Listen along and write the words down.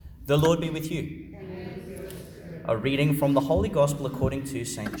The Lord be with you. A reading from the Holy Gospel according to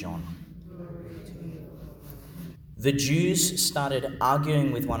St. John. The Jews started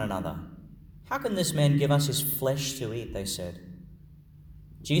arguing with one another. "How can this man give us his flesh to eat?" they said.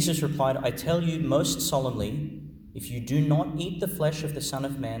 Jesus replied, "I tell you most solemnly, if you do not eat the flesh of the Son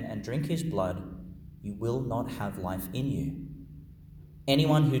of Man and drink his blood, you will not have life in you.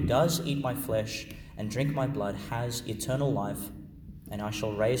 Anyone who does eat my flesh and drink my blood has eternal life, and I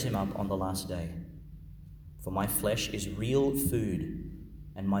shall raise him up on the last day. For my flesh is real food,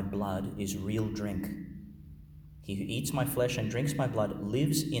 and my blood is real drink. He who eats my flesh and drinks my blood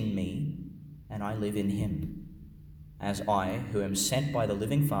lives in me, and I live in him. As I, who am sent by the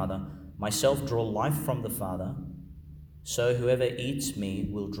living Father, myself draw life from the Father, so whoever eats me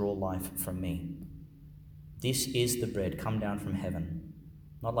will draw life from me. This is the bread come down from heaven,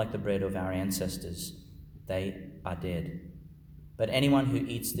 not like the bread of our ancestors. They are dead. But anyone who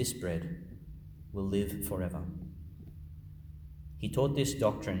eats this bread will live forever." He taught this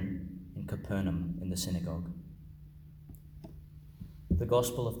doctrine in Capernaum in the synagogue. The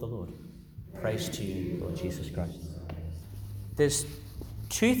Gospel of the Lord. Praise to you, Lord Jesus Christ. There's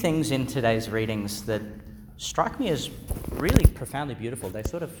two things in today's readings that strike me as really profoundly beautiful. They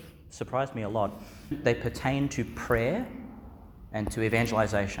sort of surprised me a lot. They pertain to prayer and to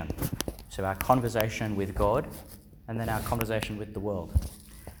evangelization. So our conversation with God and then our conversation with the world.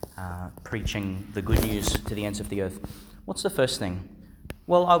 Preaching the good news to the ends of the earth. What's the first thing?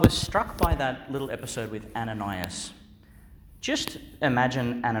 Well, I was struck by that little episode with Ananias. Just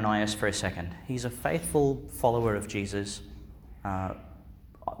imagine Ananias for a second. He's a faithful follower of Jesus.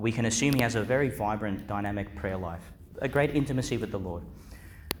 We can assume he has a very vibrant, dynamic prayer life, a great intimacy with the Lord.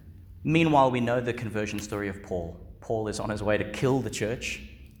 Meanwhile, we know the conversion story of Paul. Paul is on his way to kill the church,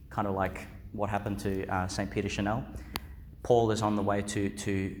 kind of like what happened to St. Peter Chanel. Paul is on the way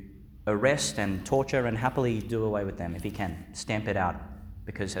to arrest and torture and happily do away with them if he can, stamp it out.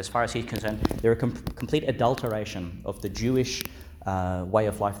 Because as far as he's concerned, they're a complete adulteration of the Jewish way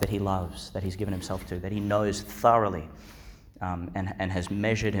of life that he loves, that he's given himself to, that he knows thoroughly and has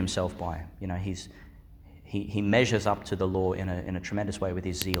measured himself by. You know, he measures up to the law in a tremendous way with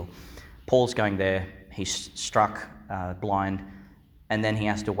his zeal. Paul's going there, he's struck blind, and then he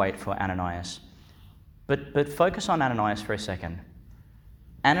has to wait for Ananias. But focus on Ananias for a second.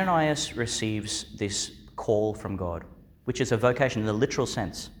 Ananias receives this call from God, which is a vocation in the literal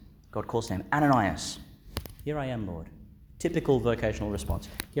sense. God calls to him, "Ananias, here I am, Lord." Typical vocational response,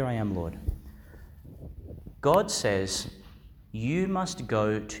 "Here I am, Lord." God says, "You must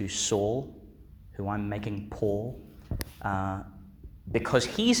go to Saul, who I'm making Paul, because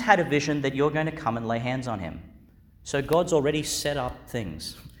he's had a vision that you're going to come and lay hands on him." So God's already set up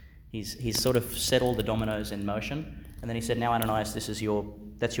things. He's sort of set all the dominoes in motion, and then he said, "Now, Ananias, that's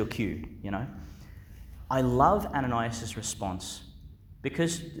your cue, you know." I love Ananias' response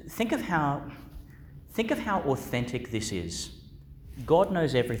because think of how authentic this is. God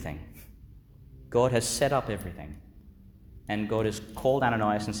knows everything. God has set up everything, and God has called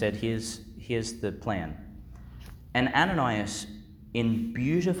Ananias and said, "Here's the plan." And Ananias, in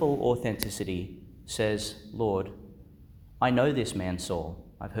beautiful authenticity, says, "Lord, I know this man Saul.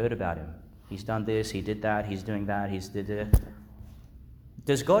 I've heard about him. He's done this, he did that, he's doing that, he's did it."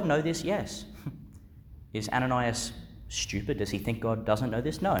 Does God know this? Yes. Is Ananias stupid? Does he think God doesn't know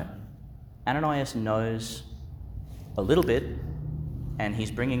this? No. Ananias knows a little bit, and he's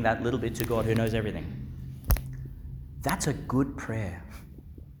bringing that little bit to God who knows everything. That's a good prayer.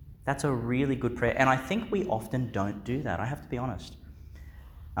 That's a really good prayer. And I think we often don't do that. I have to be honest.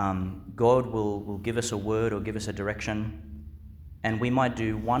 God will give us a word or give us a direction, and we might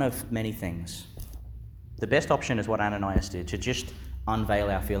do one of many things. The best option is what Ananias did, to just unveil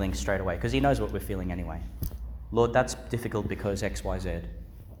our feelings straight away, because he knows what we're feeling anyway. "Lord, that's difficult because X, Y, Z.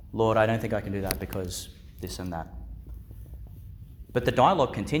 Lord, I don't think I can do that because this and that." But the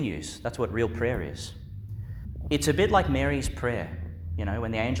dialogue continues. That's what real prayer is. It's a bit like Mary's prayer, you know,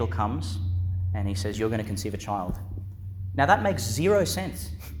 when the angel comes and he says, "You're going to conceive a child." Now that makes zero sense.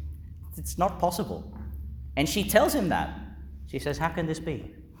 It's not possible. And she tells him that. She says, "How can this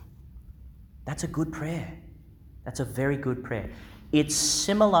be?" That's a good prayer. That's a very good prayer. It's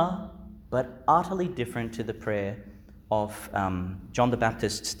similar but utterly different to the prayer of John the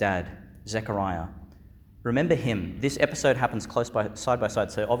Baptist's dad, Zechariah. Remember him. This episode happens side by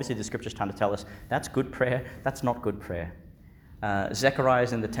side, so obviously the scripture's trying to tell us that's good prayer, that's not good prayer.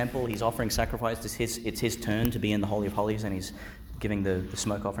 Zechariah's in the temple, he's offering sacrifice, it's his turn to be in the Holy of Holies, and he's giving the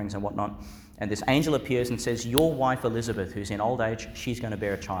smoke offerings and whatnot. And this angel appears and says, "Your wife Elizabeth, who's in old age, she's going to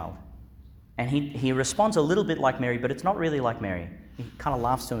bear a child." And he responds a little bit like Mary, but it's not really like Mary. He kind of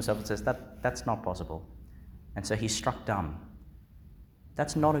laughs to himself and says, that's not possible. And so he's struck dumb.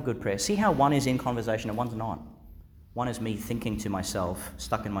 That's not a good prayer. See how one is in conversation and one's not? One is me thinking to myself,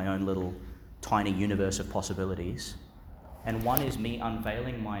 stuck in my own little tiny universe of possibilities. And one is me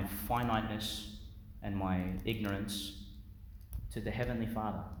unveiling my finiteness and my ignorance to the Heavenly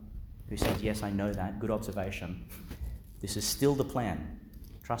Father, who says, yes, I know that. Good observation. This is still the plan.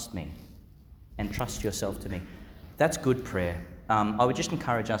 Trust me. And trust yourself to me. That's good prayer. I would just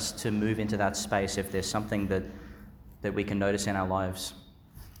encourage us to move into that space if there's something that we can notice in our lives.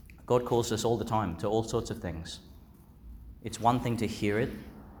 God calls us all the time to all sorts of things. It's one thing to hear it.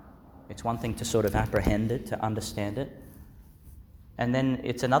 It's one thing to sort of apprehend it, to understand it. And then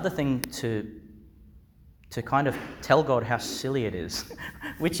it's another thing to kind of tell God how silly it is,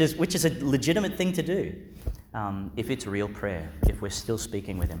 which is a legitimate thing to do if it's real prayer, if we're still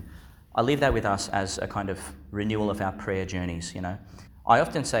speaking with him. I leave that with us as a kind of renewal of our prayer journeys, you know. I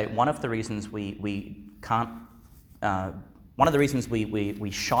often say one of the reasons we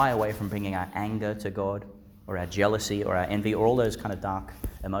shy away from bringing our anger to God, or our jealousy, or our envy, or all those kind of dark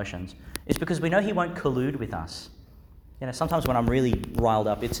emotions, is because we know he won't collude with us. You know, sometimes when I'm really riled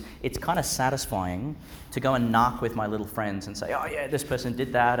up, it's kind of satisfying to go and narc with my little friends and say, oh yeah, this person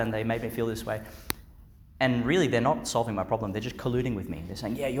did that and they made me feel this way. And really, they're not solving my problem. They're just colluding with me. They're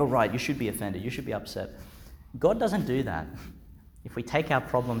saying, yeah, you're right. You should be offended. You should be upset. God doesn't do that. If we take our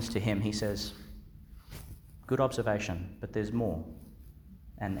problems to him, he says, good observation, but there's more.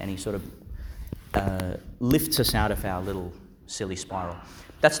 And he sort of lifts us out of our little silly spiral.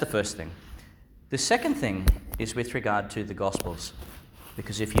 That's the first thing. The second thing is with regard to the Gospels.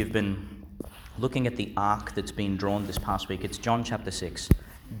 Because if you've been looking at the arc that's been drawn this past week, it's John chapter 6.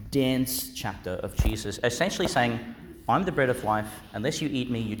 Dense chapter of Jesus essentially saying, I'm the bread of life, unless you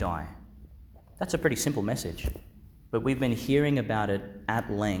eat me, you die. That's a pretty simple message, but we've been hearing about it at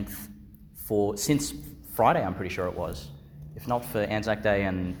length since Friday, I'm pretty sure it was. If not for Anzac Day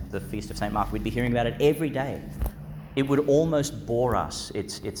and the Feast of St. Mark, we'd be hearing about it every day. It would almost bore us.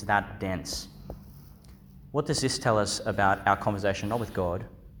 It's that dense. What does this tell us about our conversation, not with God,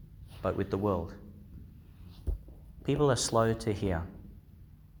 but with the world? People are slow to hear.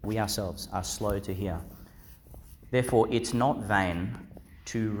 We ourselves are slow to hear. Therefore, it's not vain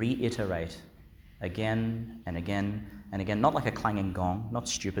to reiterate again and again and again, not like a clanging gong, not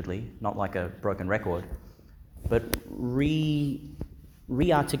stupidly, not like a broken record, but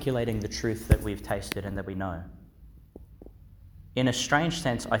re-articulating the truth that we've tasted and that we know. In a strange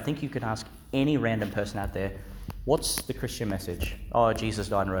sense, I think you could ask any random person out there, what's the Christian message? Oh, Jesus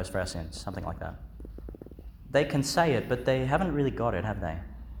died and rose for our sins, something like that. They can say it, but they haven't really got it, have they?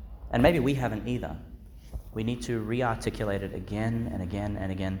 And maybe we haven't either. We need to re-articulate it again and again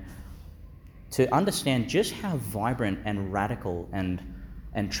and again to understand just how vibrant and radical and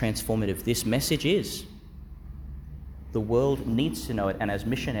transformative this message is. The world needs to know it, and as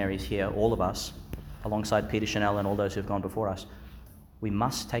missionaries here, all of us, alongside Peter Chanel and all those who've gone before us, we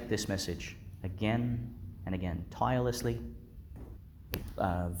must take this message again and again, tirelessly,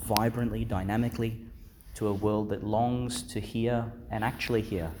 vibrantly, dynamically, to a world that longs to hear and actually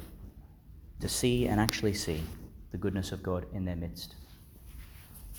hear, to see and actually see the goodness of God in their midst.